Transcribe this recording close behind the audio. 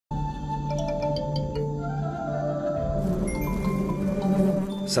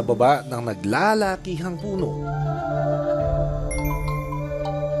sa baba ng naglalakihang puno.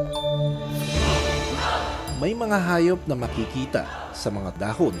 May mga hayop na makikita sa mga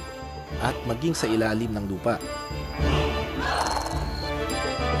dahon at maging sa ilalim ng lupa.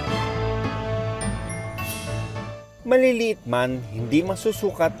 Maliliit man, hindi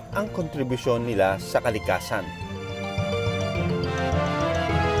masusukat ang kontribusyon nila sa kalikasan.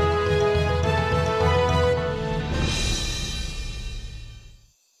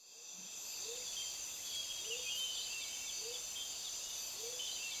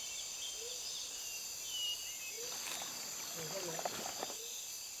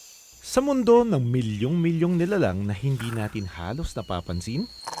 Sa mundo ng milyong-milyong nilalang na hindi natin halos napapansin,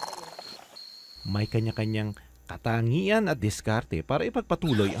 may kanya-kanyang katangian at diskarte para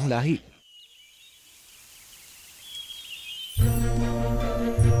ipagpatuloy ang lahi.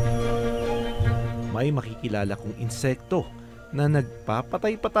 May makikilala kong insekto na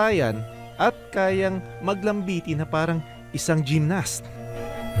nagpapatay-patayan at kayang maglambiti na parang isang gymnast.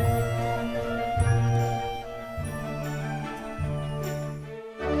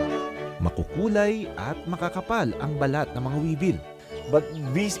 Makukulay at makakapal ang balat ng mga wibil. But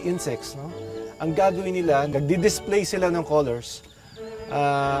these insects, no, ang gagawin nila, nagdi-display sila ng colors.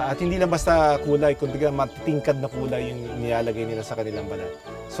 At hindi lang basta kulay, kundi matitingkad na kulay yung nilalagay nila sa kanilang balat.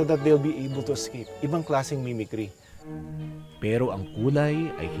 So that they'll be able to escape. Ibang klaseng mimicry. Pero ang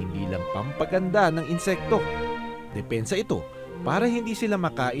kulay ay hindi lang pampaganda ng insekto. Depensa ito para hindi sila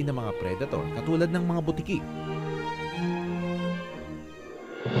makain ng mga predator katulad ng mga butiki.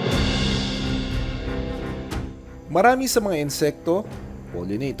 Marami sa mga insekto,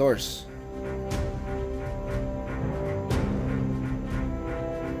 pollinators.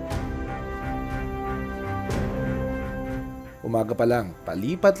 Umaga pa lang,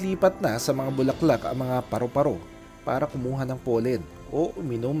 palipat-lipat na sa mga bulaklak ang mga paru-paro para kumuha ng pollen o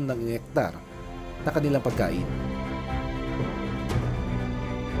uminom ng nektar na kanilang pagkain.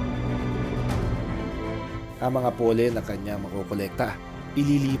 Ang mga pollen na kanyang makukolekta,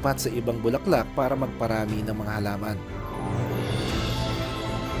 ililipat sa ibang bulaklak para magparami ng mga halaman.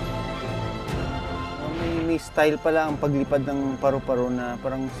 May style pala ang paglipad ng paru-paro na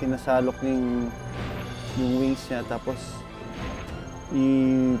parang sinasalok yung wings niya tapos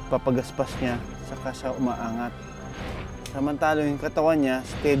ipapagaspas niya saka siya umaangat. Samantala yung katawan niya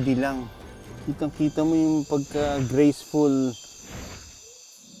steady lang. Kitang-kita mo yung pagka-graceful.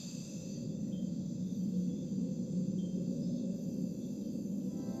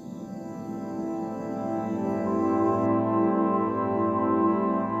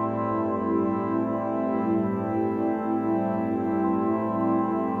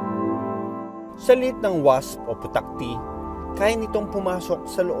 Sa liit ng wasp o putakti, kaya nitong pumasok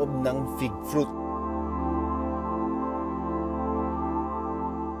sa loob ng fig fruit.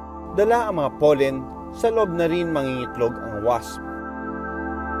 Dala ang mga pollen, sa loob na rin mangingitlog ang wasp.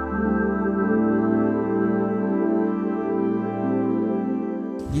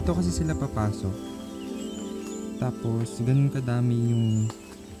 Dito kasi sila papasok. Tapos, ganun kadami yung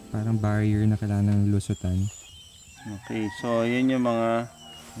parang barrier na kailangan lusutan. Okay, so yun yung mga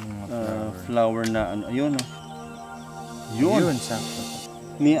flower na ano. Ayun, oh. Yun, sakto.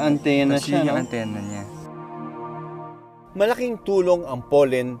 May antena siya, no? Yung antena niya. Malaking tulong ang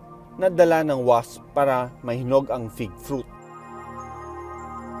pollen na dala ng wasp para mahinog ang fig fruit.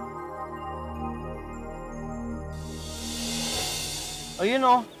 Ayun,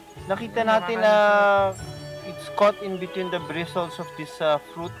 oh. Nakita natin na it's caught in between the bristles of this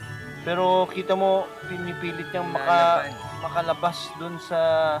fruit. Pero kita mo, pinipilit niyang makalabas dun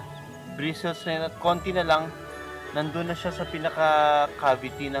sa bristles na yun at konti na lang nandun na siya sa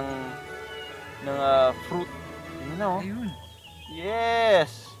pinaka-cavity ng fruit. Yun na, oh. Ayun.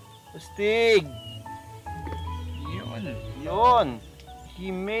 Yes! Astig! Yun. Yun! He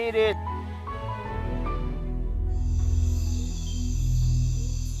made it!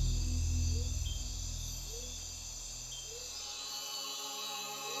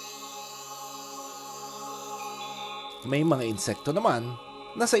 May mga insekto naman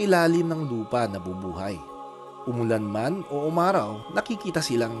na sa ilalim ng lupa nabubuhay. Umulan man o umaraw, nakikita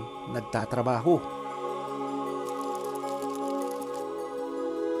silang nagtatrabaho.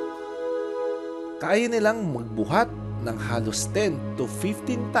 Kaya nilang magbuhat ng halos 10 to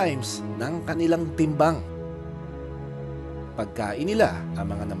 15 times ng kanilang timbang. Pagkain nila ang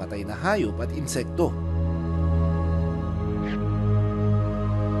mga namatay na hayop at insekto.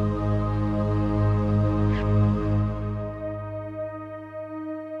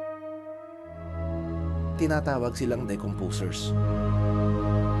 Tinatawag silang decomposers.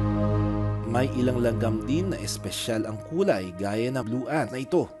 May ilang langgam din na espesyal ang kulay gaya ng blue ant na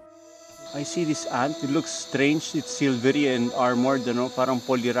ito. I see this ant. It looks strange. It's silvery and armored, parang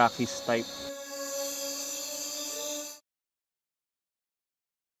Polyrakis type.